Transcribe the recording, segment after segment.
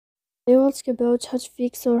I will talk about how to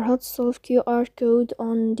fix or how to solve QR code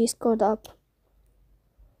on Discord app.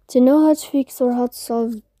 To know how to fix or how to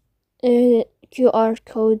solve a QR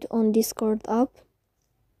code on Discord app,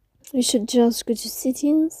 we should just go to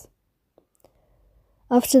settings.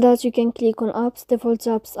 After that, you can click on apps, default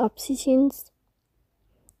apps, app settings.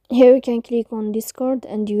 Here you can click on Discord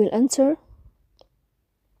and you will enter.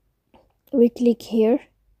 We click here.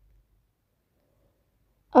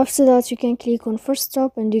 After that, you can click on first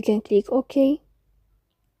stop and you can click OK.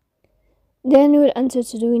 Then you will enter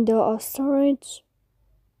to the window of storage.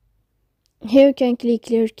 Here you can click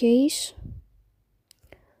clear cache.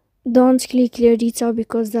 Don't click clear data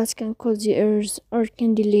because that can cause you errors or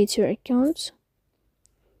can delete your account.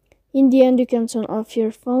 In the end, you can turn off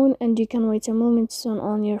your phone and you can wait a moment to turn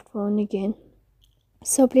on your phone again.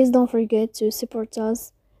 So please don't forget to support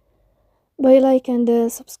us by like and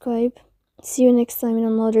subscribe. See you next time in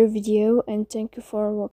another video, and thank you for watching.